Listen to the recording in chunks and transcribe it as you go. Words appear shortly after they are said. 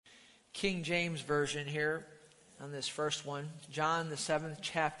King James Version here on this first one. John, the 7th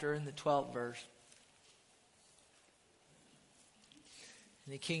chapter and the 12th verse.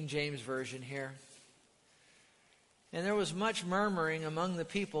 In the King James Version here. And there was much murmuring among the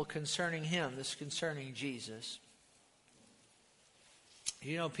people concerning him. This is concerning Jesus.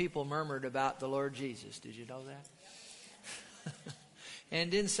 You know, people murmured about the Lord Jesus. Did you know that? And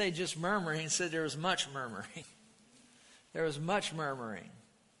didn't say just murmuring. It said there was much murmuring. There was much murmuring.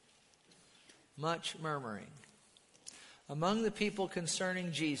 Much murmuring. Among the people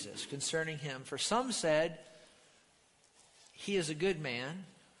concerning Jesus, concerning him. For some said, he is a good man.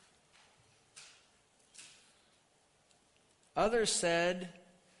 Others said,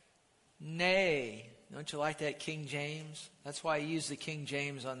 nay. Don't you like that King James? That's why I use the King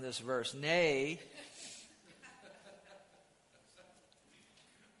James on this verse. Nay.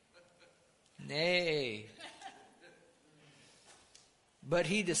 Nay. But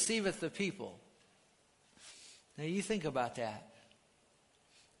he deceiveth the people. Now you think about that.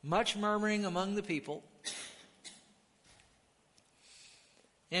 Much murmuring among the people.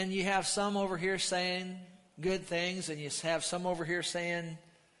 And you have some over here saying good things, and you have some over here saying,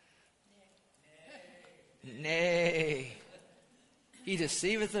 nay. He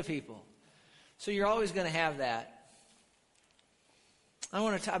deceiveth the people. So you're always going to have that.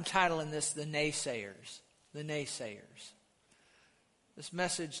 I'm titling this The Naysayers. The Naysayers. This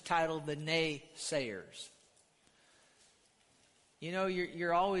message titled The Naysayers. You know,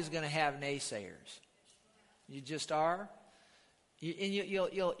 you're always going to have naysayers. You just are.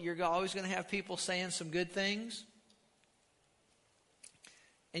 You're always going to have people saying some good things.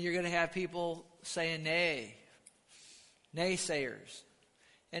 And you're going to have people saying nay. Naysayers.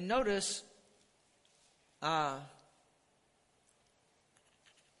 And notice,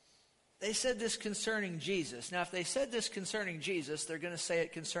 they said this concerning Jesus. Now, if they said this concerning Jesus, they're going to say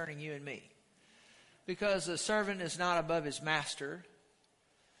it concerning you and me. Because the servant is not above his master.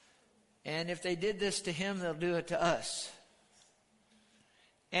 And if they did this to him, they'll do it to us.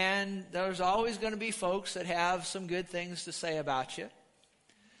 And there's always going to be folks that have some good things to say about you.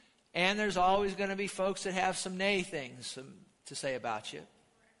 And there's always going to be folks that have some nay things to say about you.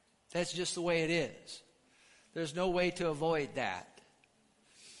 That's just the way it is. There's no way to avoid that.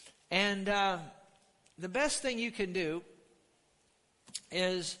 And the best thing you can do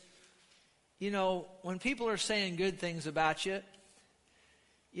is, you know, when people are saying good things about you,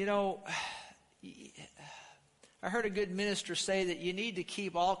 you know, I heard a good minister say that you need to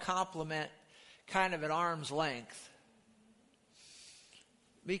keep all compliment kind of at arm's length.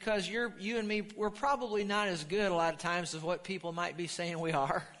 Because you and me, we're probably not as good a lot of times as what people might be saying we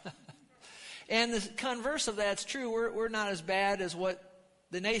are. And the converse of that's true. We're not as bad as what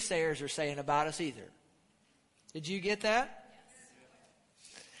the naysayers are saying about us either. Did you get that?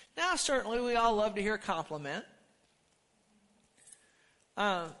 Yes. Now, certainly we all love to hear a compliment.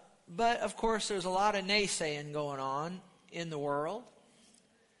 But, of course, there's a lot of naysaying going on in the world.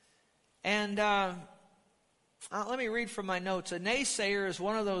 And let me read from my notes. A naysayer is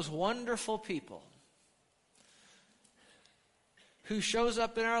one of those wonderful people who shows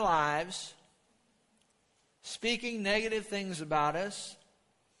up in our lives speaking negative things about us,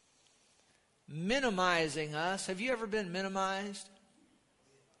 minimizing us. Have you ever been minimized?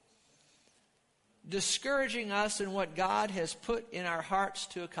 Discouraging us in what God has put in our hearts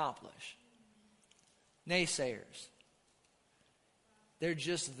to accomplish. Naysayers. They're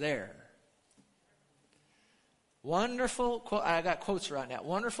just there. Wonderful, I got quotes around that.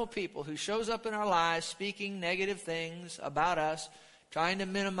 Wonderful people who shows up in our lives speaking negative things about us, trying to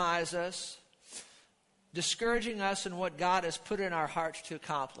minimize us, discouraging us in what God has put in our hearts to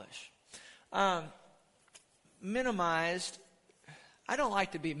accomplish. Minimized. I don't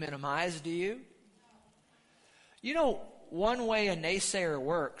like to be minimized, do you? You know, one way a naysayer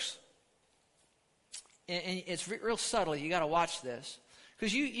works, and it's real subtle, you got to watch this,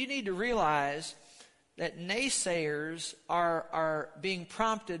 because you need to realize that naysayers are being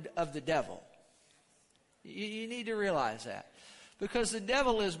prompted of the devil. You need to realize that. Because the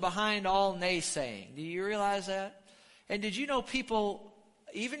devil is behind all naysaying. Do you realize that? And did you know people,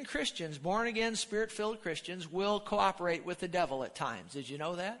 even Christians, born-again, Spirit-filled Christians, will cooperate with the devil at times? Did you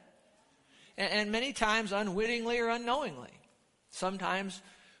know that? And many times unwittingly or unknowingly. Sometimes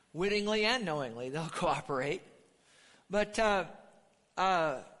wittingly and knowingly they'll cooperate. But the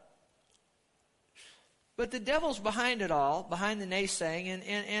devil's behind it all, behind the naysaying,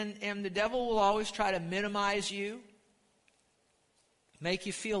 and the devil will always try to minimize you, make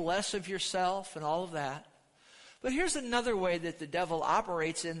you feel less of yourself and all of that. But here's another way that the devil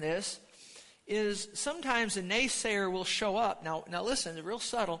operates in this, is sometimes a naysayer will show up. Now listen, it's real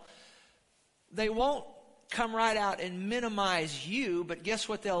subtle. they won't come right out and minimize you, but guess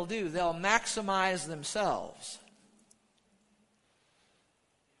what they'll do? They'll maximize themselves.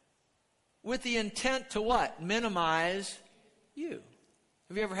 With the intent to what? Minimize you.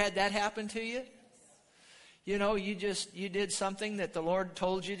 Have you ever had that happen to you? You know, you did something that the Lord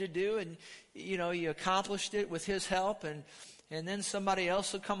told you to do, and you know, you accomplished it with His help, and then somebody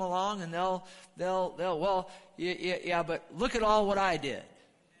else will come along and they'll well, yeah, but look at all what I did.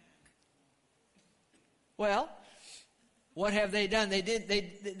 Well, what have they done? They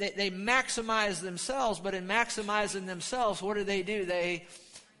maximized themselves, but in maximizing themselves, what do? They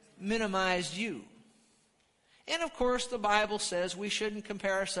minimized you. And of course, the Bible says we shouldn't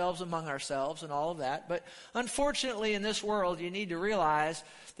compare ourselves among ourselves and all of that. But unfortunately, in this world, you need to realize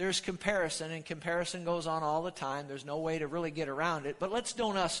there's comparison, and comparison goes on all the time. There's no way to really get around it. But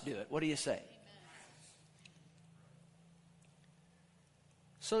don't us do it. What do you say?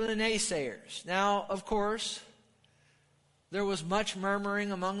 So the naysayers. Now, of course, there was much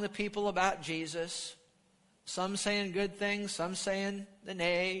murmuring among the people about Jesus. Some saying good things, some saying the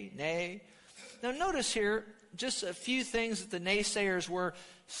nay. Now notice here just a few things that the naysayers were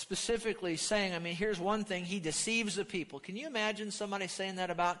specifically saying. I mean, here's one thing: He deceives the people. Can you imagine somebody saying that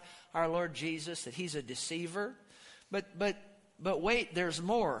about our Lord Jesus, that He's a deceiver? But wait, there's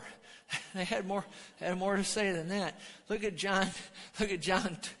more. They had more to say than that. Look at John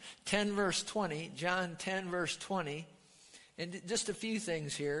 10 verse 20. John 10 verse 20. And just a few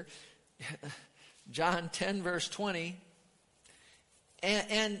things here. John 10 verse 20.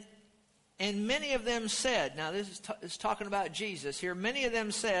 And many of them said, now this is talking about Jesus here. Many of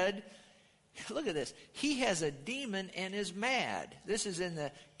them said, look at this: He has a demon and is mad. This is in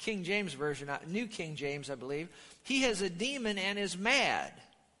the King James Version, New King James, I believe. He has a demon and is mad.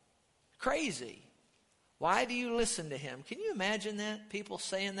 Crazy. Why do you listen to him? Can you imagine that? People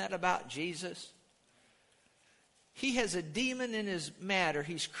saying that about Jesus? He has a demon and is mad, or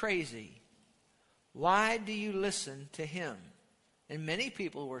he's crazy. Why do you listen to him? And many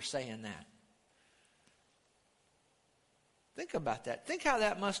people were saying that. Think about that. Think how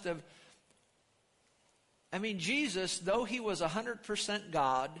that must have... I mean, Jesus, though He was 100%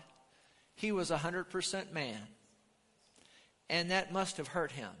 God, He was 100% man. And that must have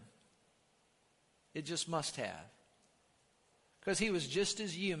hurt Him. It just must have. Because He was just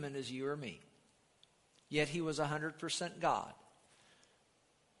as human as you or me. Yet He was 100% God.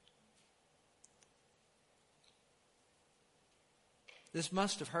 This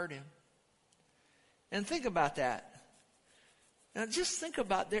must have hurt Him. And think about that. Now just think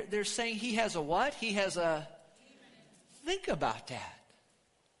about, they're saying He has a what? He has a... Think about that.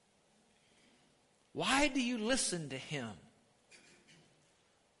 Why do you listen to Him?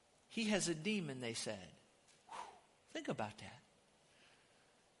 He has a demon, they said. Think about that.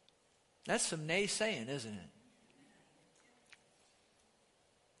 That's some naysaying, isn't it?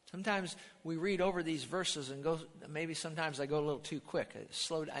 Sometimes we read over these verses and maybe sometimes I go a little too quick.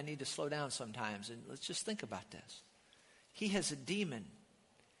 I need to slow down sometimes. And let's just think about this. He has a demon.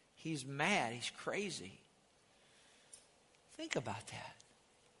 He's mad. He's crazy. Think about that.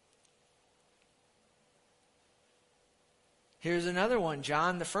 Here's another one.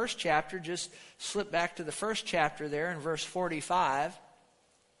 John, the first chapter, just slip back to the first chapter there in verse 45.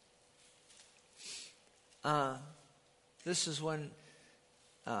 This is when,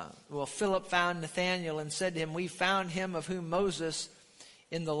 Philip found Nathanael and said to him, "We found him of whom Moses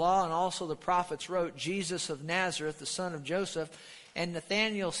in the law and also the prophets wrote, Jesus of Nazareth, the son of Joseph." And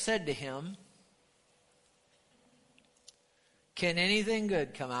Nathanael said to him, "Can anything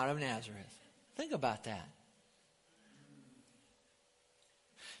good come out of Nazareth?" Think about that.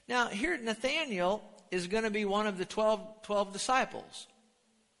 Now, here Nathanael is going to be one of the 12 disciples.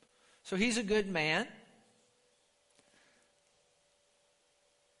 So he's a good man.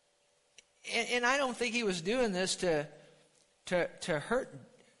 And I don't think he was doing this to hurt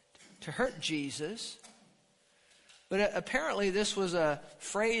Jesus. But apparently this was a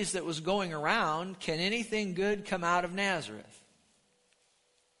phrase that was going around: can anything good come out of Nazareth?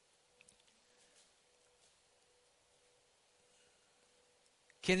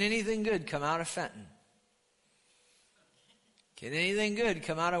 Can anything good come out of Fenton? Can anything good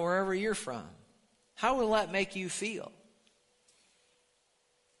come out of wherever you're from? How will that make you feel?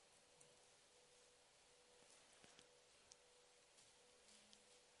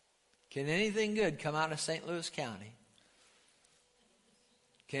 Can anything good come out of St. Louis County?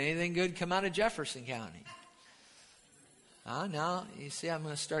 Can anything good come out of Jefferson County? Now, you see, I'm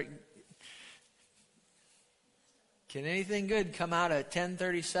going to start... Can anything good come out of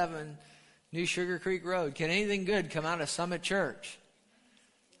 1037 New Sugar Creek Road? Can anything good come out of Summit Church?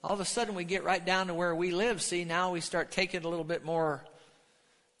 all of a sudden we get right down to where we live. See, now we start taking a little bit more.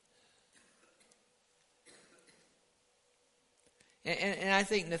 And I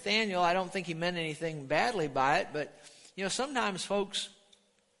think Nathaniel, I don't think he meant anything badly by it, but, sometimes folks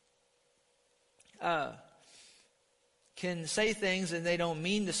can say things and they don't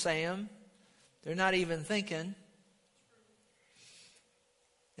mean to say them. They're not even thinking.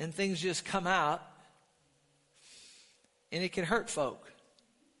 And things just come out. And it can hurt folk.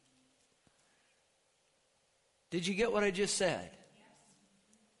 Did you get what I just said?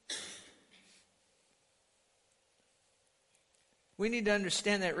 We need to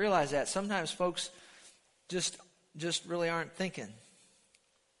understand that, realize that. Sometimes folks just really aren't thinking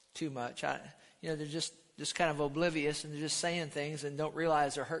too much. They're just kind of oblivious, and they're just saying things and don't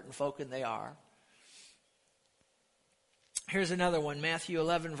realize they're hurting folk, and they are. Here's another one, Matthew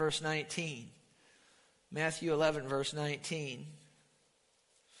 11, verse 19. Matthew 11, verse 19.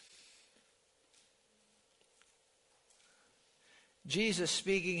 Jesus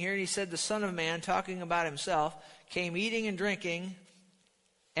speaking here, and he said, the Son of Man, talking about himself, came eating and drinking,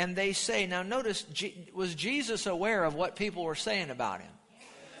 and they say, now notice, was Jesus aware of what people were saying about him?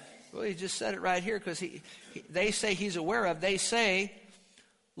 Well, he just said it right here, because they say he's aware of. They say,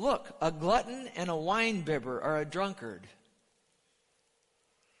 look, a glutton and a winebibber are a drunkard,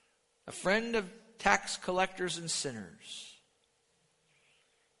 a friend of tax collectors and sinners.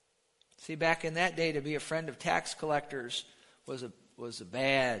 See, back in that day, to be a friend of tax collectors was a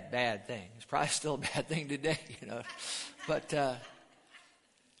bad thing. It's probably still a bad thing today, But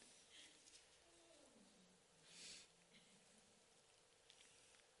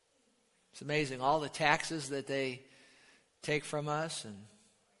it's amazing all the taxes that they take from us,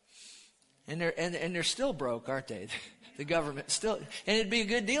 and they're still broke, aren't they? The government still, and it'd be a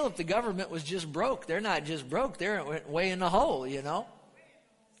good deal if the government was just broke. They're not just broke; they're way in the hole,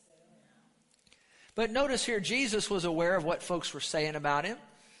 But notice here, Jesus was aware of what folks were saying about him,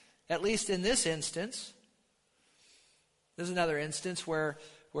 at least in this instance. There's another instance where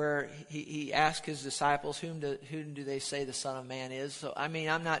he asked his disciples, whom do they say the Son of Man is? So, I'm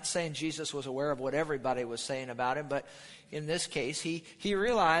not saying Jesus was aware of what everybody was saying about him, but in this case, he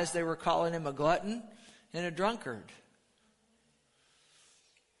realized they were calling him a glutton and a drunkard,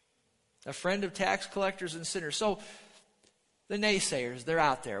 a friend of tax collectors and sinners. So, the naysayers, they're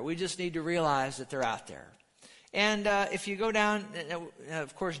out there. We just need to realize that they're out there. And if you go down,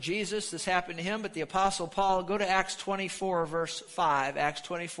 of course, Jesus, this happened to him, but the Apostle Paul, go to Acts 24, verse 5. Acts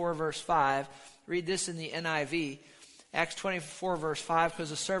 24, verse 5. Read this in the NIV. Acts 24, verse 5, because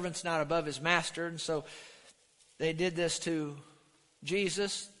the servant's not above his master. And so they did this to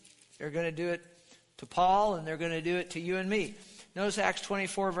Jesus. They're going to do it to Paul, and they're going to do it to you and me. Notice Acts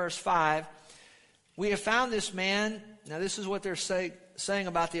 24, verse 5. We have found this man. Now, this is what they're saying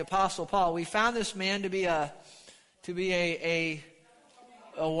about the Apostle Paul. We found this man to be a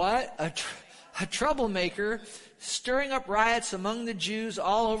what? A troublemaker, stirring up riots among the Jews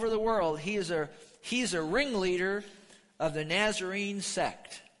all over the world. He's a ringleader of the Nazarene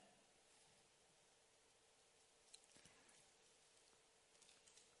sect.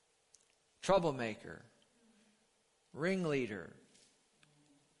 Troublemaker, ringleader.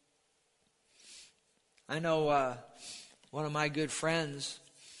 I know one of my good friends,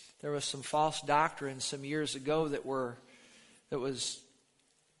 there was some false doctrine some years ago that was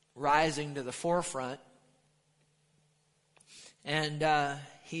rising to the forefront. And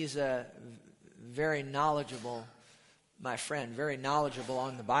he's a very knowledgeable, my friend, very knowledgeable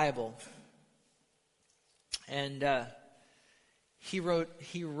on the Bible. And he wrote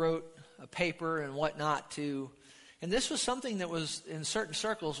a paper and whatnot to. And this was something that was in certain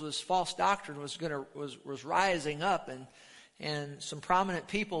circles, was false doctrine was rising up, and some prominent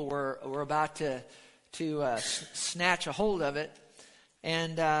people were about to snatch a hold of it.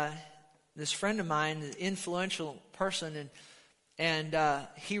 And this friend of mine, an influential person, and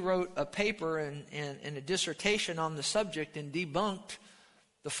he wrote a paper and a dissertation on the subject and debunked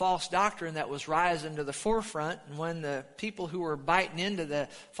the false doctrine that was rising to the forefront. And when the people who were biting into the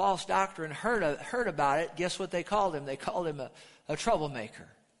false doctrine heard about it, guess what they called him? They called him a troublemaker.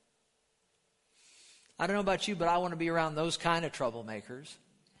 I don't know about you, but I want to be around those kind of troublemakers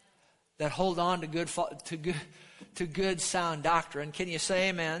that hold on to good sound doctrine. Can you say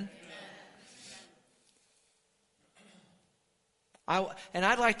amen? And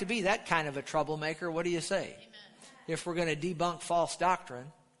I'd like to be that kind of a troublemaker. What do you say? If we're going to debunk false doctrine.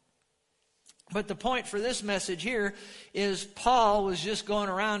 But the point for this message here is Paul was just going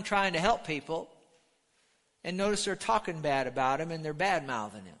around trying to help people. And notice they're talking bad about him and they're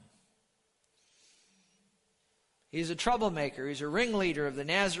bad-mouthing him. He's a troublemaker. He's a ringleader of the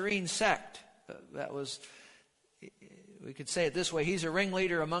Nazarene sect. We could say it this way, he's a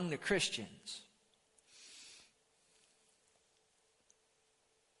ringleader among the Christians.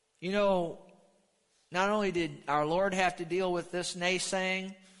 You know, not only did our Lord have to deal with this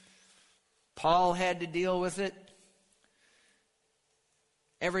naysaying, Paul had to deal with it.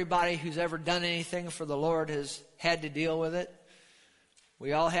 Everybody who's ever done anything for the Lord has had to deal with it.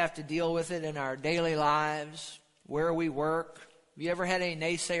 We all have to deal with it in our daily lives, where we work. Have you ever had any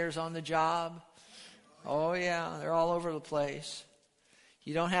naysayers on the job? Oh yeah, they're all over the place.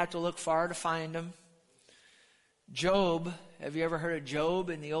 You don't have to look far to find them. Job, have you ever heard of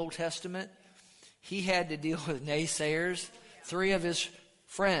Job in the Old Testament? He had to deal with naysayers. 3 of his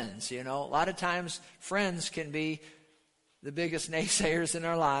friends, you know. A lot of times friends can be the biggest naysayers in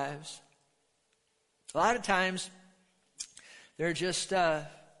our lives. A lot of times they're just,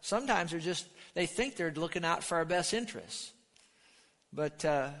 sometimes they think they're looking out for our best interests. But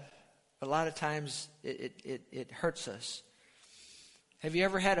a lot of times it hurts us. Have you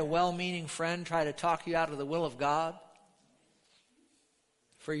ever had a well-meaning friend try to talk you out of the will of God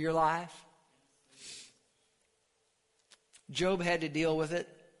for your life? Job had to deal with it.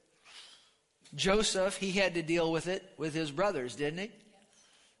 Joseph, he had to deal with it with his brothers, didn't he?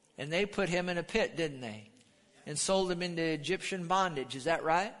 And they put him in a pit, didn't they? And sold him into Egyptian bondage. Is that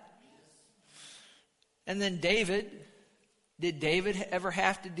right? And then David, did David ever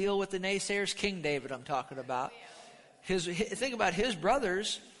have to deal with the naysayers? King David, I'm talking about. Think about his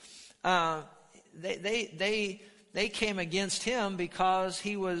brothers. They came against him because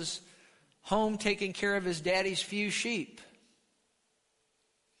he was home taking care of his daddy's few sheep.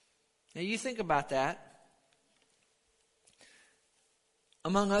 Now you think about that.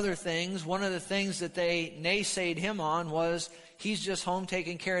 Among other things, one of the things that they naysayed him on was he's just home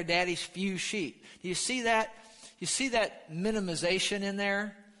taking care of daddy's few sheep. Do you see that? You see that minimization in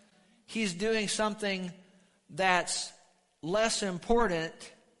there? He's doing something that's less important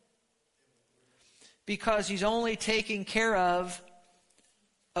because he's only taking care of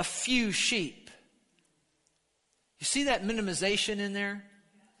a few sheep. You see that minimization in there?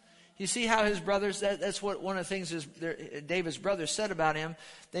 You see how his brothers, that's what one of the things is David's brothers said about him.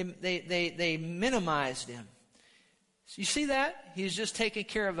 They minimized him. So you see that? He's just taking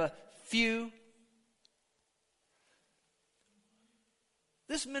care of a few.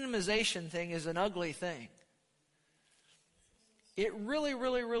 This minimization thing is an ugly thing. It really,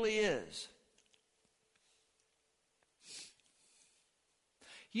 really, really is.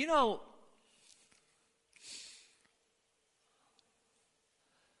 You know,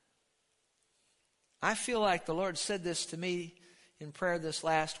 I feel like the Lord said this to me in prayer this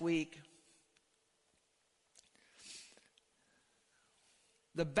last week.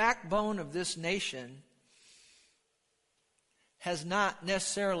 The backbone of this nation has not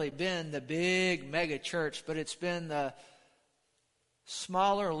necessarily been the big mega church, but it's been the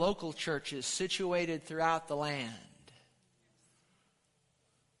smaller local churches situated throughout the land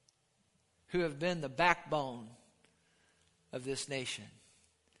who have been the backbone of this nation.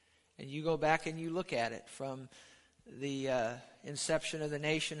 And you go back and you look at it from the inception of the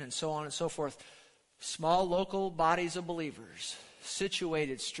nation and so on and so forth. Small local bodies of believers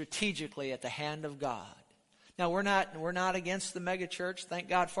situated strategically at the hand of God. Now we're not against the mega church. Thank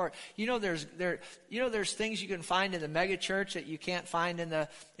God for it. You know there's things you can find in the mega church that you can't find in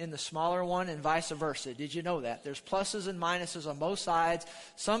the smaller one, and vice versa. Did you know that? There's pluses and minuses on both sides.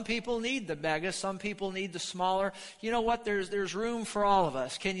 Some people need the mega, some people need the smaller. You know what? There's room for all of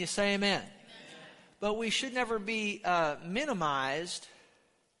us. Can you say amen? But we should never be minimized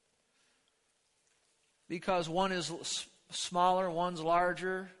because one is smaller, one's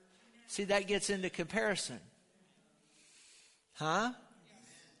larger. See, that gets into comparison. Huh?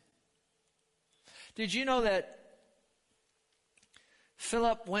 Did you know that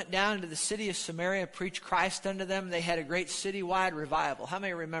Philip went down to the city of Samaria, preached Christ unto them? They had a great citywide revival. How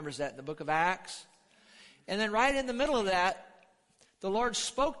many remembers that in the book of Acts? And then right in the middle of that, the Lord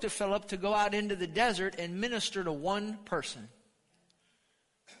spoke to Philip to go out into the desert and minister to one person.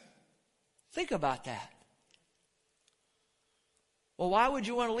 Think about that. Well, why would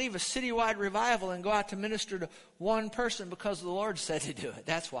you want to leave a citywide revival and go out to minister to one person? Because the Lord said to do it.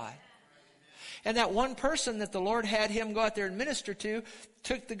 That's why. And that one person that the Lord had him go out there and minister to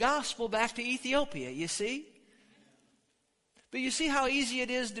took the gospel back to Ethiopia, you see? But you see how easy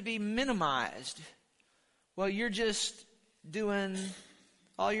it is to be minimized. Well, all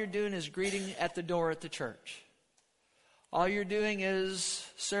you're doing is greeting at the door at the church. All you're doing is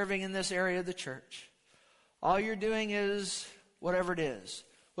serving in this area of the church. All you're doing is whatever it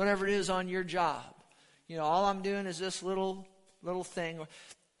is on your job. all I'm doing is this little thing.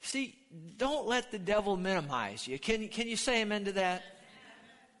 See, don't let the devil minimize you. Can you say amen to that?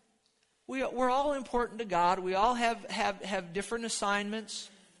 We're all important to God. We all have different assignments.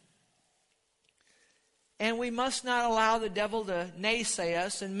 And we must not allow the devil to naysay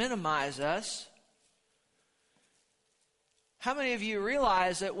us and minimize us. How many of you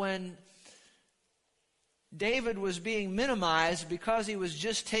realize that when David was being minimized because he was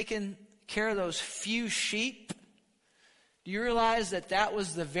just taking care of those few sheep, do you realize that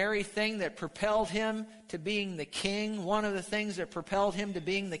was the very thing that propelled him to being the king? One of the things that propelled him to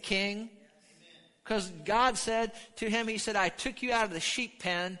being the king? Because God said to him, he said, I took you out of the sheep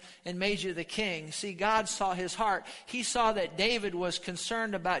pen and made you the king. See, God saw his heart. He saw that David was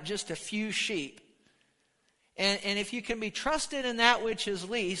concerned about just a few sheep. And if you can be trusted in that which is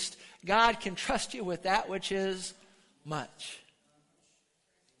least, God can trust you with that which is much.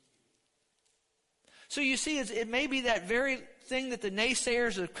 So you see, it may be that very thing that the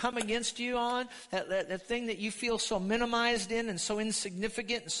naysayers have come against you on, that thing that you feel so minimized in and so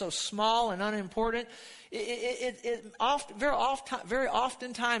insignificant and so small and unimportant. Very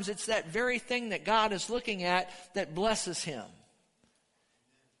oftentimes it's that very thing that God is looking at that blesses him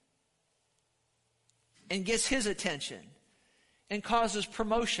and gets his attention and causes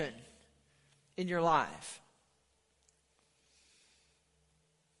promotion in your life.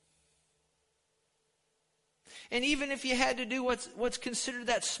 And even if you had to do what's considered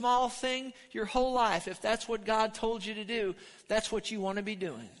that small thing your whole life, if that's what God told you to do, that's what you want to be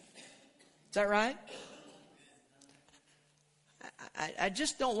doing. Is that right? I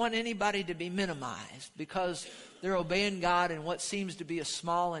just don't want anybody to be minimized because they're obeying God in what seems to be a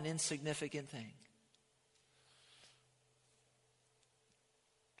small and insignificant thing.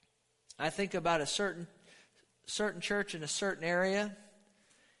 I think about a certain church in a certain area,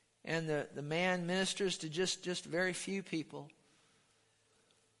 and the man ministers to just very few people.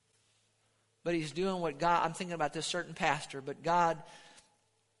 But he's doing what God, I'm thinking about this certain pastor, but God,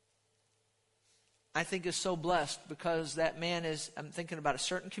 I think, is so blessed because that man is, I'm thinking about a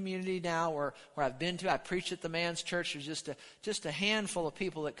certain community now where I've been to. I preach at the man's church. There's just a handful of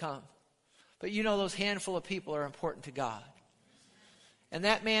people that come. But those handful of people are important to God. And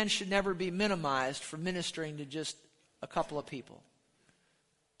that man should never be minimized for ministering to just a couple of people.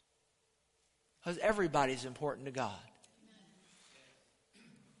 Because everybody's important to God.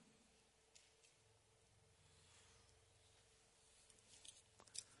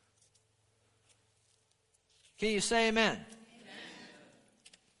 Can you say amen?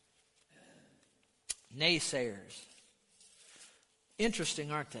 Naysayers.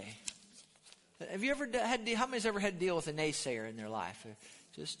 Interesting, aren't they? Have you ever how many's ever had to deal with a naysayer in their life?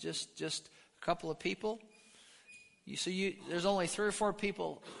 Just a couple of people? There's only 3 or 4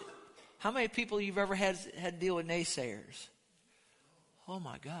 people. How many people you've ever had to deal with naysayers? Oh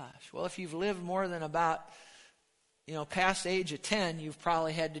my gosh. Well, if you've lived more than about, past the age of 10, you've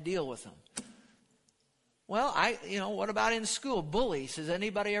probably had to deal with them. Well, what about in school? Bullies. Has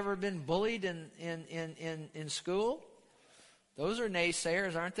anybody ever been bullied in school? Those are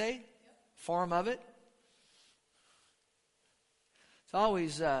naysayers, aren't they? Form of it. It's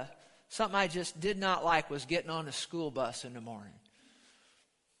always something I just did not like was getting on the school bus in the morning.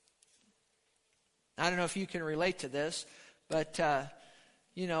 I don't know if you can relate to this, but,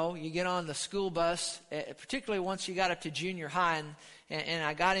 you get on the school bus, particularly once you got up to junior high, and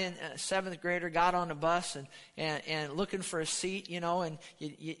I got in, 7th grader, got on the bus and looking for a seat, and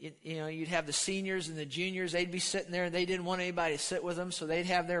you'd have the seniors and the juniors, they'd be sitting there, and they didn't want anybody to sit with them, so they'd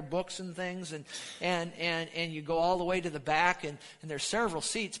have their books and things, and you go all the way to the back, and there's several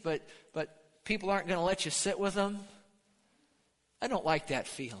seats, but people aren't going to let you sit with them. I don't like that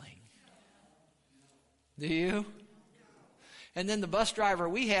feeling. Do you? And then the bus driver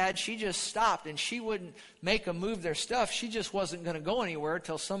we had, she just stopped and she wouldn't make them move their stuff. She just wasn't going to go anywhere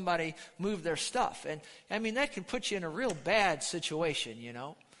till somebody moved their stuff. And that can put you in a real bad situation,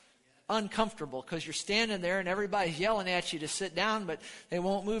 uncomfortable because you're standing there and everybody's yelling at you to sit down, but they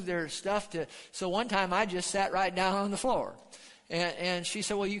won't move their stuff so one time I just sat right down on the floor. And she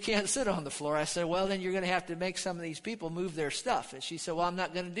said, well, you can't sit on the floor. I said, well, then you're going to have to make some of these people move their stuff. And she said, well, I'm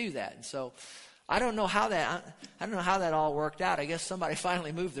not going to do that. And so I don't know how that all worked out. I guess somebody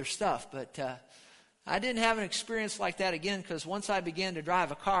finally moved their stuff, but I didn't have an experience like that again because once I began to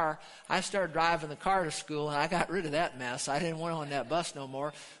drive a car, I started driving the car to school, and I got rid of that mess. I didn't want on that bus no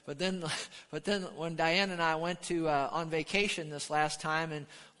more. But then when Diane and I went on vacation this last time, and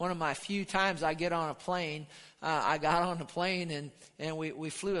one of my few times I get on a plane, I got on the plane and we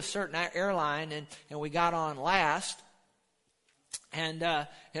flew a certain airline and we got on last. And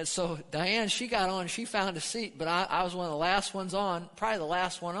so Diane, she got on, she found a seat, but I was one of the last ones on, probably the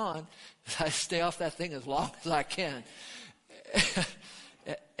last one on. I stay off that thing as long as I can.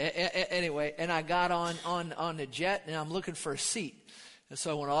 Anyway, and I got on the jet, and I'm looking for a seat. And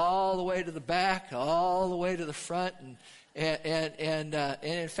so I went all the way to the back, all the way to the front, and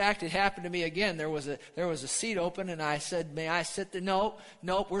in fact, it happened to me again. There was a seat open, and I said, "May I sit there?"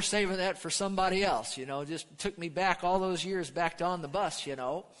 Nope, we're saving that for somebody else. Just took me back all those years back to on the bus.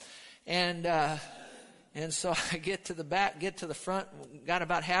 And so I get to the back, get to the front, got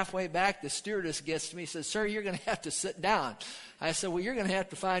about halfway back. The stewardess gets to me, says, "Sir, you're going to have to sit down." I said, "Well, you're going to have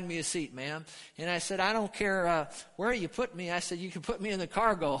to find me a seat, ma'am." And I said, "I don't care where you put me." I said, "You can put me in the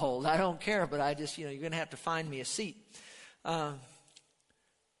cargo hold. I don't care, but I just, you're going to have to find me a seat." I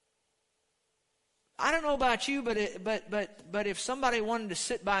don't know about you, but if somebody wanted to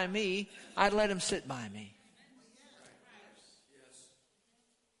sit by me, I'd let them sit by me.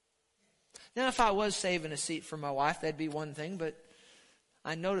 Now, if I was saving a seat for my wife, that'd be one thing, but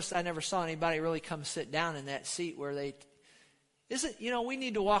I noticed I never saw anybody really come sit down in that seat where they... we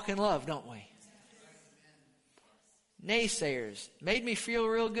need to walk in love, don't we? Naysayers. Made me feel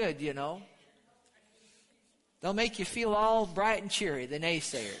real good, They'll make you feel all bright and cheery, the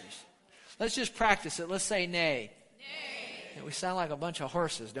naysayers. Let's just practice it. Let's say nay. Nay. And we sound like a bunch of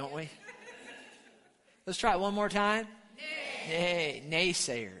horses, don't we? Let's try it one more time. Nay. Nay.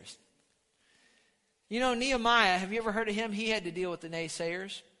 Naysayers. Nehemiah, have you ever heard of him? He had to deal with the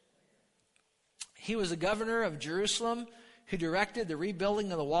naysayers. He was the governor of Jerusalem who directed the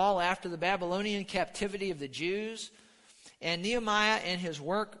rebuilding of the wall after the Babylonian captivity of the Jews. And Nehemiah and his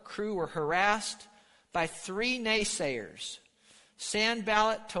work crew were harassed by 3 naysayers,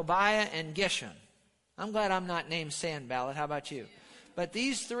 Sanballat, Tobiah, and Geshem. I'm glad I'm not named Sanballat. How about you? But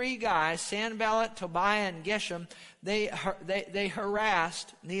these 3 guys, Sanballat, Tobiah, and Geshem, they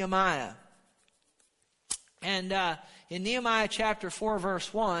harassed Nehemiah. And in Nehemiah chapter 4,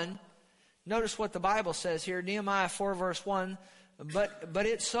 verse 1, notice what the Bible says here. Nehemiah 4, verse 1, but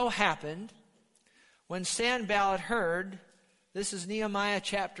it so happened when Sanballat heard, this is Nehemiah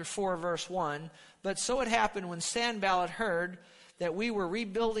chapter 4, verse 1, but so it happened when Sanballat heard that we were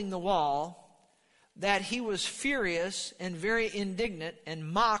rebuilding the wall, that he was furious and very indignant and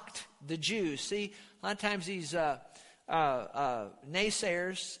mocked the Jews. See, a lot of times these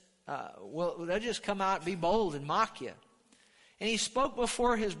naysayers, they'll just come out and be bold and mock you. And he spoke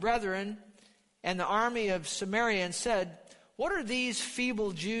before his brethren and the army of Samaria and said, "What are these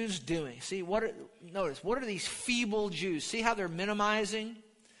feeble Jews doing?" See, notice, what are these feeble Jews? See how they're minimizing?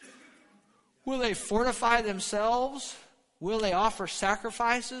 Will they fortify themselves? Will they offer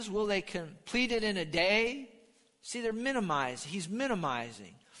sacrifices? Will they complete it in a day? See, they're minimizing. He's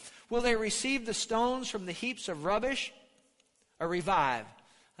minimizing. Will they receive the stones from the heaps of rubbish? Or revive?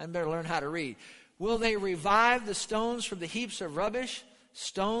 I better learn how to read. Will they revive the stones from the heaps of rubbish?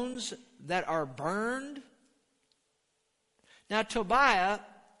 Stones that are burned? Now Tobiah,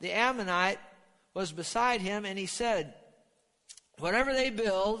 the Ammonite, was beside him, and he said, "Whatever they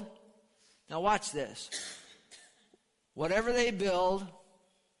build," now watch this. Whatever they build,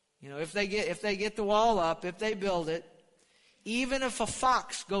 if they get the wall up, if they build it, even if a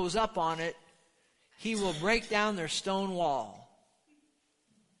fox goes up on it, he will break down their stone wall.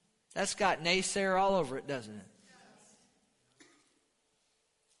 That's got naysayer all over it, doesn't it?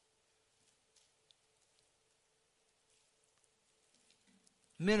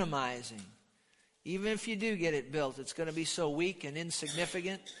 Minimizing. Even if you do get it built, it's going to be so weak and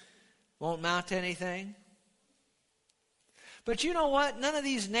insignificant, won't mount to anything. But you know what? None of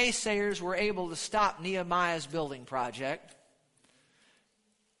these naysayers were able to stop Nehemiah's building project.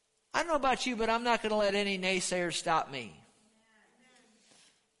 I don't know about you, but I'm not going to let any naysayers stop me.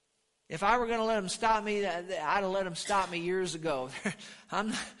 If I were going to let them stop me, I'd have let them stop me years ago.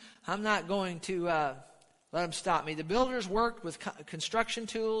 I'm not going to let them stop me. The builders worked with construction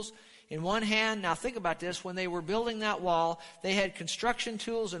tools in one hand. Now think about this. When they were building that wall, they had construction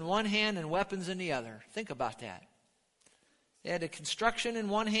tools in one hand and weapons in the other. Think about that. They had the construction in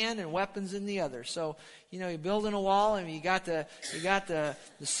one hand and weapons in the other. So, you're building a wall and you got the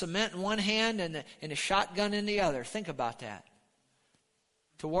cement in one hand and the shotgun in the other. Think about that.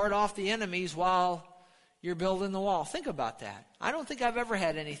 To ward off the enemies while you're building the wall. Think about that. I don't think I've ever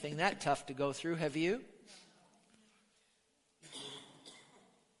had anything that tough to go through. Have you?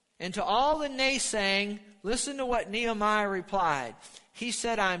 And to all the naysaying, listen to what Nehemiah replied. He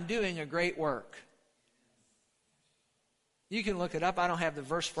said, "I'm doing a great work." You can look it up. I don't have the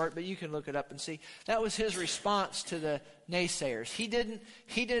verse for it, but you can look it up and see. That was his response to the naysayers. He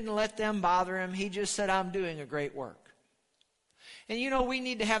didn't let them bother him. He just said, "I'm doing a great work." And we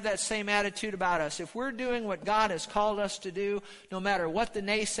need to have that same attitude about us. If we're doing what God has called us to do, no matter what the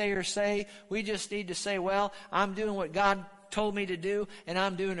naysayers say, we just need to say, well, I'm doing what God told me to do, and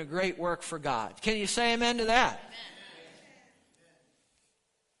I'm doing a great work for God. Can you say amen to that? Amen.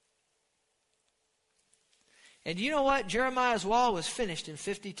 And you know what? Jeremiah's wall was finished in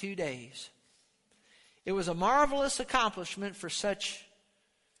 52 days. It was a marvelous accomplishment for such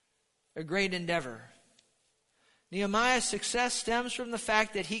a great endeavor. Nehemiah's success stems from the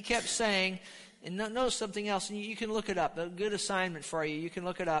fact that he kept saying, and notice something else, and you can look it up, a good assignment for you, you can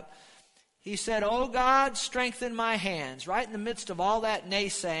look it up. He said, "Oh God, strengthen my hands." Right in the midst of all that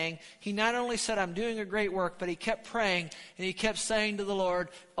naysaying, he not only said, "I'm doing a great work," but he kept praying, and he kept saying to the Lord,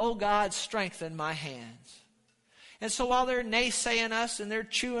 "Oh God, strengthen my hands." And so while they're naysaying us and they're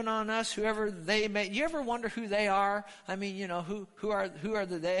chewing on us, whoever they may, you ever wonder who they are? I mean, who are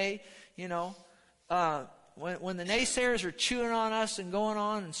the they? When the naysayers are chewing on us and going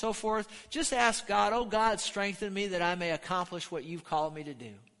on and so forth, just ask God, "Oh God, strengthen me that I may accomplish what you've called me to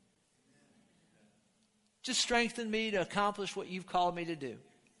do." Just strengthen me to accomplish what you've called me to do.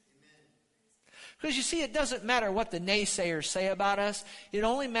 Because you see, it doesn't matter what the naysayers say about us. It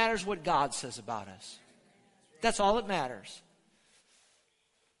only matters what God says about us. That's all that matters.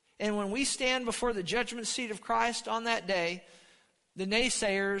 And when we stand before the judgment seat of Christ on that day, the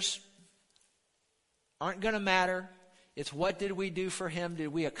naysayers aren't going to matter. It's what did we do for him? Did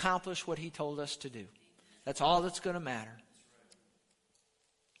we accomplish what he told us to do? That's all that's going to matter.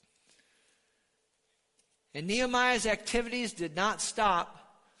 And Nehemiah's activities did not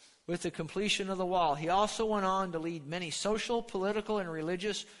stop with the completion of the wall. He also went on to lead many social, political, and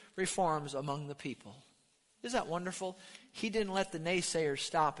religious reforms among the people. Isn't that wonderful? He didn't let the naysayers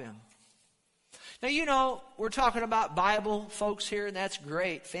stop him. Now, we're talking about Bible folks here, and that's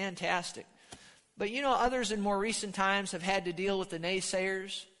great, fantastic. But others in more recent times have had to deal with the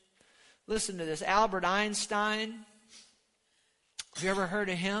naysayers. Listen to this. Albert Einstein. Have you ever heard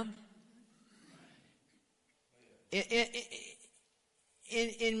of him?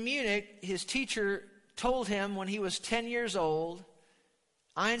 In Munich, his teacher told him when he was 10 years old,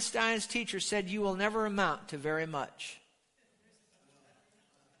 Einstein's teacher said, "You will never amount to very much."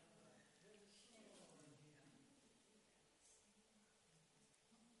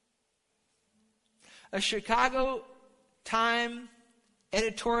 A Chicago Times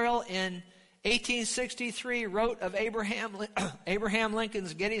editorial in 1863 wrote of Abraham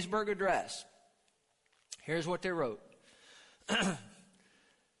Lincoln's Gettysburg Address. Here's what they wrote.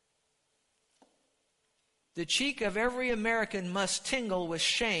 "The cheek of every American must tingle with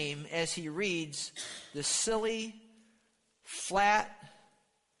shame as he reads the silly, flat,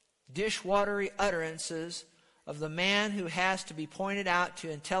 dishwatery utterances of the man who has to be pointed out to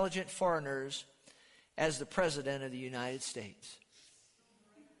intelligent foreigners as the President of the United States."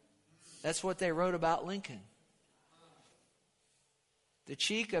 That's what they wrote about Lincoln. The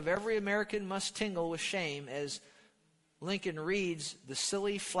cheek of every American must tingle with shame as Lincoln reads the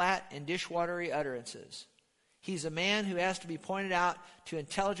silly, flat, and dishwatery utterances. He's a man who has to be pointed out to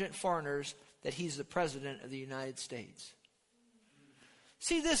intelligent foreigners that he's the President of the United States.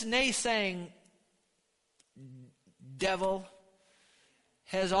 See, this naysaying devil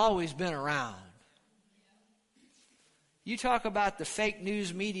has always been around. You talk about the fake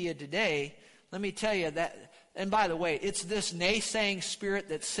news media today, let me tell you that, and by the way, it's this naysaying spirit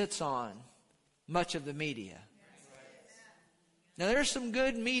that sits on much of the media. Now, there's some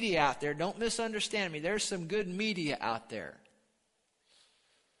good media out there. Don't misunderstand me. There's some good media out there.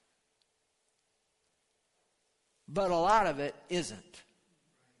 But a lot of it isn't.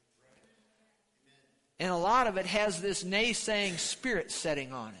 And a lot of it has this naysaying spirit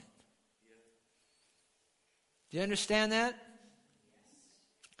setting on it. Do you understand that?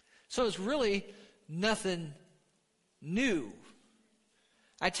 So it's really nothing new.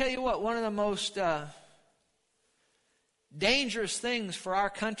 I tell you what, one of the most dangerous things for our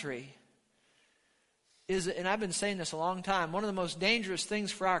country is, and I've been saying this a long time, one of the most dangerous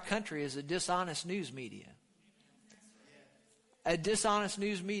things for our country is a dishonest news media. A dishonest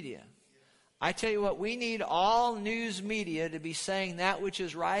news media. I tell you what, we need all news media to be saying that which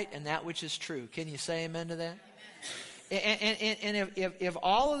is right and that which is true. Can you say amen to that? And if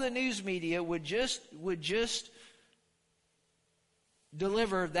all of the news media would just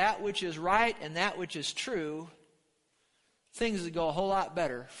deliver that which is right and that which is true, things would go a whole lot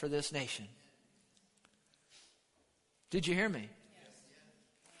better for this nation. Did you hear me?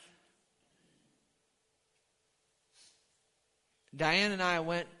 Diane and I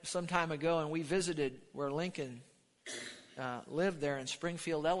went some time ago and we visited where Lincoln lived there in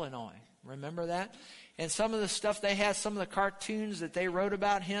Springfield, Illinois. Remember that? And some of the stuff they had, some of the cartoons that they wrote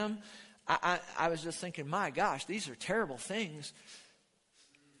about him, I was just thinking, my gosh, these are terrible things.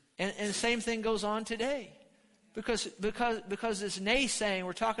 And the same thing goes on today. Because this naysaying,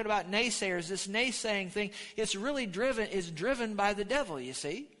 we're talking about naysayers, this naysaying thing, it's really driven by the devil, you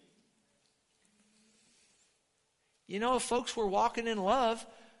see. You know, if folks were walking in love,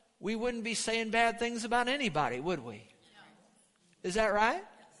 we wouldn't be saying bad things about anybody, would we? Is that right?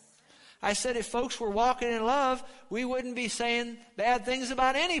 I said if folks were walking in love, we wouldn't be saying bad things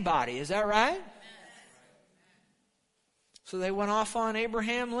about anybody. Is that right? So they went off on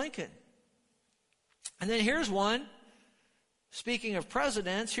Abraham Lincoln. And then here's one. Speaking of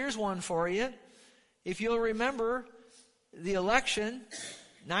presidents, here's one for you. If you'll remember the election,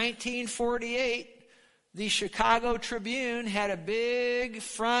 1948, the Chicago Tribune had a big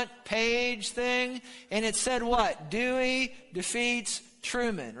front page thing, and it said what? Dewey defeats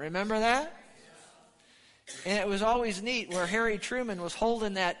Truman. Remember that? And it was always neat where Harry Truman was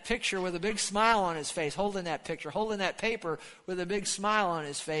holding that picture with a big smile on his face, holding that paper with a big smile on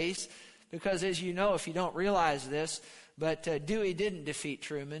his face, because as you know, if you don't realize this, but Dewey didn't defeat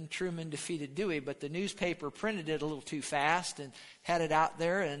Truman. Truman defeated Dewey, but the newspaper printed it a little too fast and had it out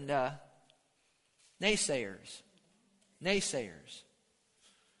there, and naysayers.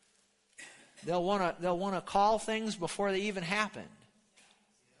 They'll want to call things before they even happen.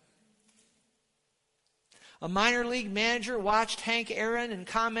 A minor league manager watched Hank Aaron and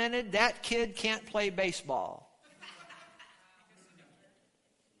commented, "That kid can't play baseball."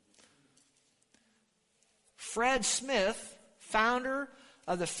 Fred Smith, founder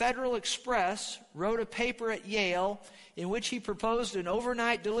of the Federal Express, wrote a paper at Yale in which he proposed an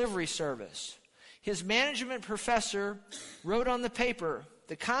overnight delivery service. His management professor wrote on the paper,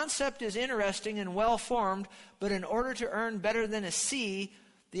 "The concept is interesting and well-formed, but in order to earn better than a C,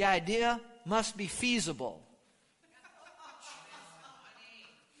 the idea must be feasible."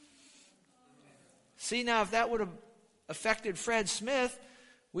 See, now, if that would have affected Fred Smith,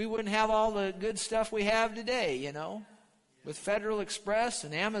 we wouldn't have all the good stuff we have today, you know. With Federal Express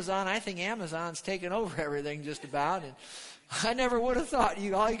and Amazon, I think Amazon's taken over everything just about. And I never would have thought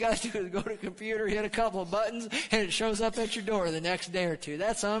all you got to do is go to a computer, hit a couple of buttons, and it shows up at your door the next day or two.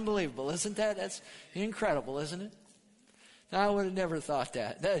 That's unbelievable, isn't that? That's incredible, isn't it? I would have never thought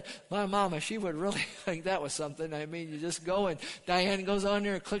that. My mama, she would really think that was something. I mean, you just go and Diane goes on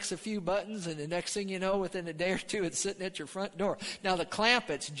there and clicks a few buttons, and the next thing you know, within a day or two, it's sitting at your front door. Now, the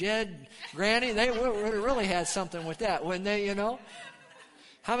Clampetts, Jed, Granny, they would have really had something with that, wouldn't they, you know?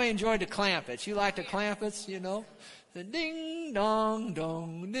 How many enjoyed the Clampetts? You like the Clampetts, you know? The ding, dong,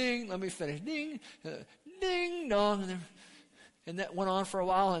 dong, ding. Let me finish. Ding, ding, dong. And that went on for a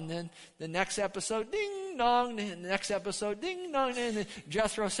while, and then the next episode, ding, dong, and the next episode, ding, dong, and then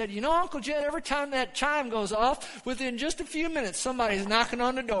Jethro said, "You know, Uncle Jed, every time that chime goes off, within just a few minutes, somebody's knocking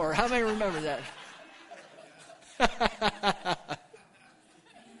on the door." How many remember that?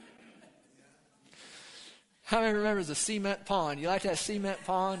 How many remembers the cement pond? You like that cement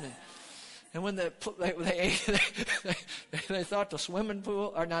pond? And when they thought the swimming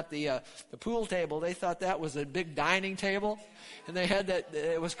pool, or not the pool table, they thought that was a big dining table, and they had that.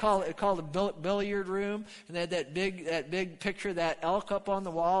 It was called a billiard room, and they had that big picture of that elk up on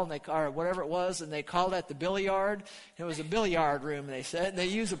the wall, and or whatever it was, and they called that the billiard. It was a billiard room, they said. And they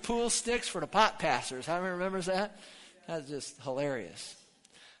used the pool sticks for the pot passers. How many remembers that? That's just hilarious.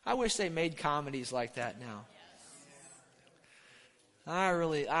 I wish they made comedies like that now. I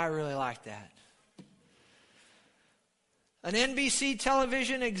really like that. An NBC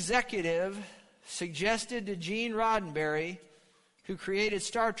television executive suggested to Gene Roddenberry, who created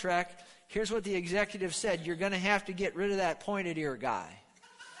Star Trek, here's what the executive said: "You're going to have to get rid of that pointed ear guy."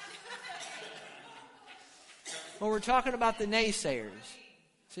 Well, we're talking about the naysayers.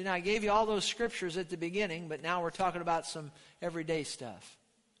 See, now I gave you all those scriptures at the beginning, but now we're talking about some everyday stuff.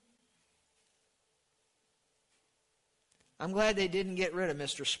 I'm glad they didn't get rid of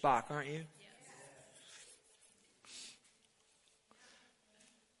Mr. Spock, aren't you?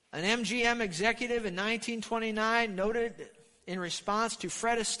 An MGM executive in 1929 noted in response to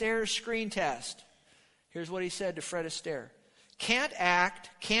Fred Astaire's screen test. Here's what he said to Fred Astaire: "Can't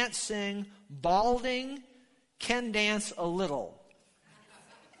act, can't sing, balding, can dance a little."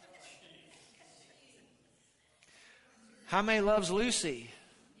 How many loves Lucy?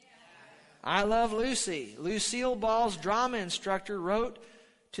 I love Lucy. Lucille Ball's drama instructor wrote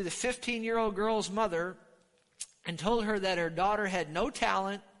to the 15-year-old girl's mother and told her that her daughter had no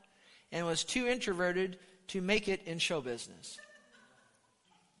talent and was too introverted to make it in show business.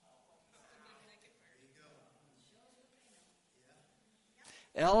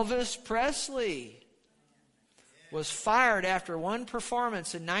 Elvis Presley was fired after one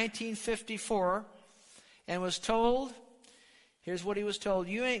performance in 1954 and was told, here's what he was told: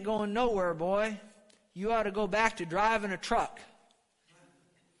 "You ain't going nowhere, boy. You ought to go back to driving a truck."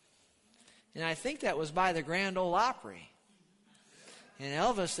 And I think that was by the Grand Ole Opry. And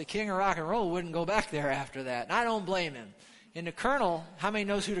Elvis, the king of rock and roll, wouldn't go back there after that. And I don't blame him. And the Colonel, how many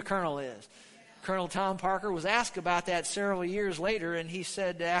knows who the Colonel is? Colonel Tom Parker was asked about that several years later, and he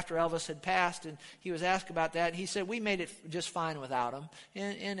said, after Elvis had passed, and he was asked about that, and he said, "We made it just fine without him."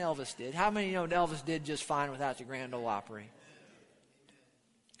 And Elvis did. How many know Elvis did just fine without the Grand Ole Opry?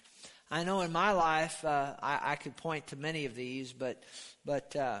 I know in my life, I could point to many of these, but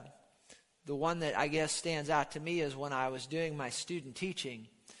the one that I guess stands out to me is when I was doing my student teaching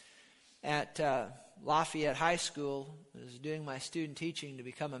at Lafayette High School. I was doing my student teaching to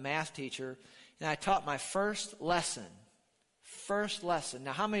become a math teacher, and I taught my first lesson. First lesson.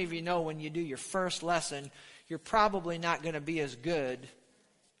 Now, how many of you know when you do your first lesson, you're probably not going to be as good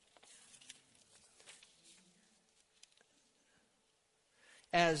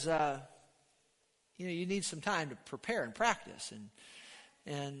as, you need some time to prepare and practice,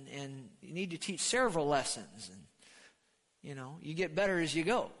 and you need to teach several lessons, and, you get better as you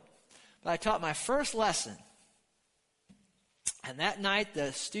go. But I taught my first lesson, and that night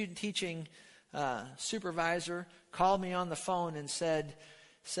the student teaching supervisor called me on the phone and said,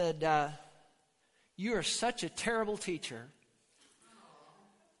 "You are such a terrible teacher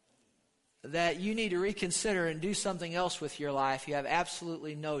that you need to reconsider and do something else with your life. You have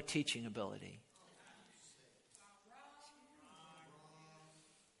absolutely no teaching ability."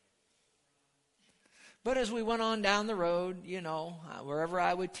 But as we went on down the road, wherever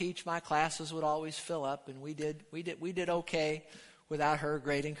I would teach, my classes would always fill up, and we did okay without her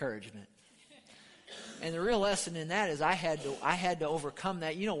great encouragement. And the real lesson in that is I had to overcome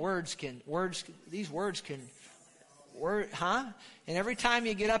that. And every time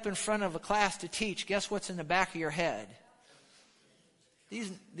you get up in front of a class to teach, guess what's in the back of your head? These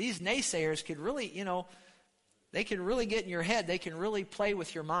naysayers could really, they can really get in your head. They can really play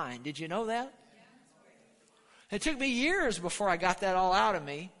with your mind. Did you know that? It took me years before I got that all out of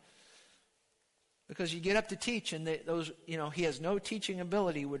me, because you get up to teach and those, "He has no teaching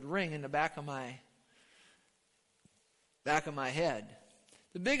ability" would ring in the back of my head.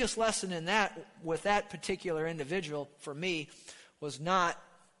 The biggest lesson in that, with that particular individual for me, was not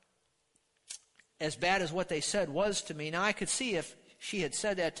as bad as what they said was to me. Now, I could see if she had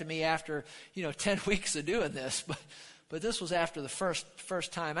said that to me after 10 weeks of doing this, but this was after the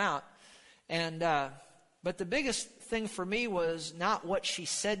first time out. And but the biggest thing for me was not what she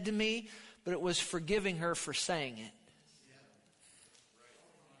said to me, but it was forgiving her for saying it.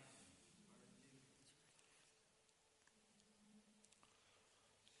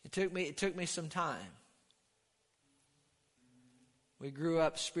 It took me some time. We grew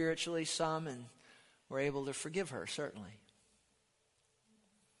up spiritually some, and were able to forgive her, certainly.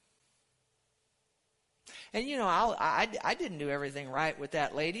 And I didn't do everything right with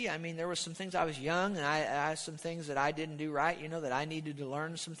that lady. I mean, there were some things. I was young, and I had some things that I didn't do right, that I needed to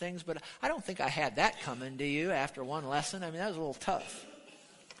learn some things. But I don't think I had that coming to you after one lesson. I mean, that was a little tough.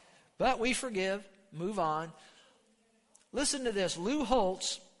 But we forgive, move on. Listen to this. Lou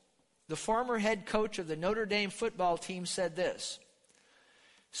Holtz, the former head coach of the Notre Dame football team, said this: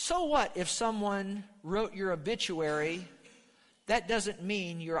 "So what if someone wrote your obituary? That doesn't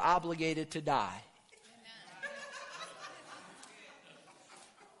mean you're obligated to die."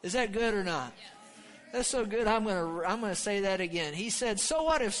 Is that good or not? That's so good, I'm going to say that again. He said, "So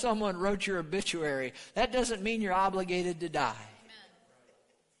what if someone wrote your obituary? That doesn't mean you're obligated to die."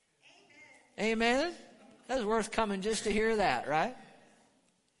 Amen? That's worth coming just to hear that, right?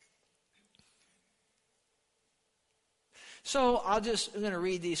 So I'm going to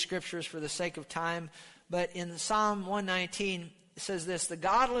read these scriptures for the sake of time. But in Psalm 119, it says this: "The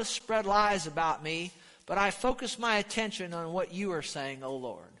godless spread lies about me, but I focus my attention on what you are saying, O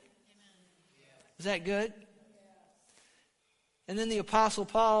Lord." Is that good? And then the Apostle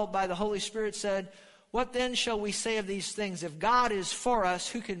Paul, by the Holy Spirit, said, "What then shall we say of these things? If God is for us,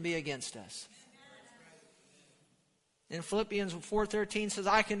 who can be against us?" And Philippians 4:13 says,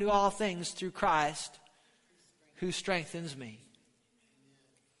 "I can do all things through Christ who strengthens me."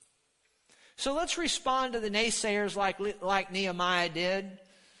 So let's respond to the naysayers like Nehemiah did.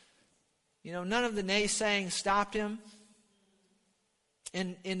 None of the naysaying stopped him.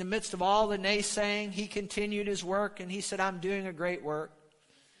 In the midst of all the naysaying, he continued his work, and he said, "I'm doing a great work."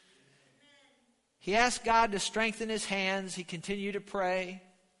 He asked God to strengthen his hands. He continued to pray.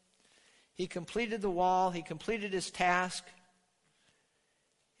 He completed the wall. He completed his task.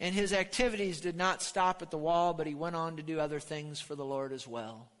 And his activities did not stop at the wall, but he went on to do other things for the Lord as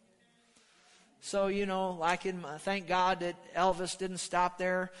well. So, thank God that Elvis didn't stop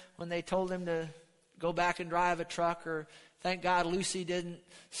there when they told him to go back and drive a truck, or thank God Lucy didn't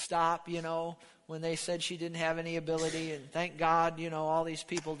stop, when they said she didn't have any ability, and thank God, all these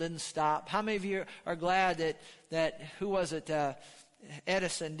people didn't stop. How many of you are glad that who was it,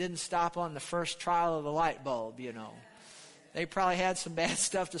 Edison didn't stop on the first trial of the light bulb, They probably had some bad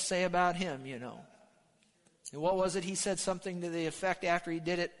stuff to say about him, And what was it? He said something to the effect after he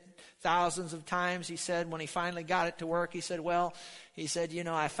did it thousands of times. He said when he finally got it to work, he said,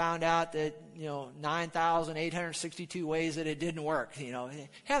 I found out that, 9,862 ways that it didn't work.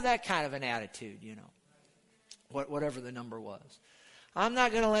 Have that kind of an attitude, whatever the number was. I'm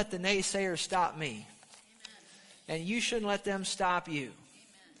not going to let the naysayers stop me. And you shouldn't let them stop you.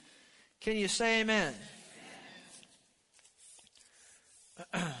 Can you say amen?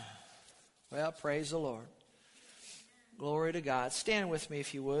 Well, praise the Lord. Glory to God. Stand with me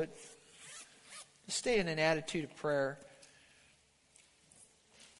if you would. Stay in an attitude of prayer.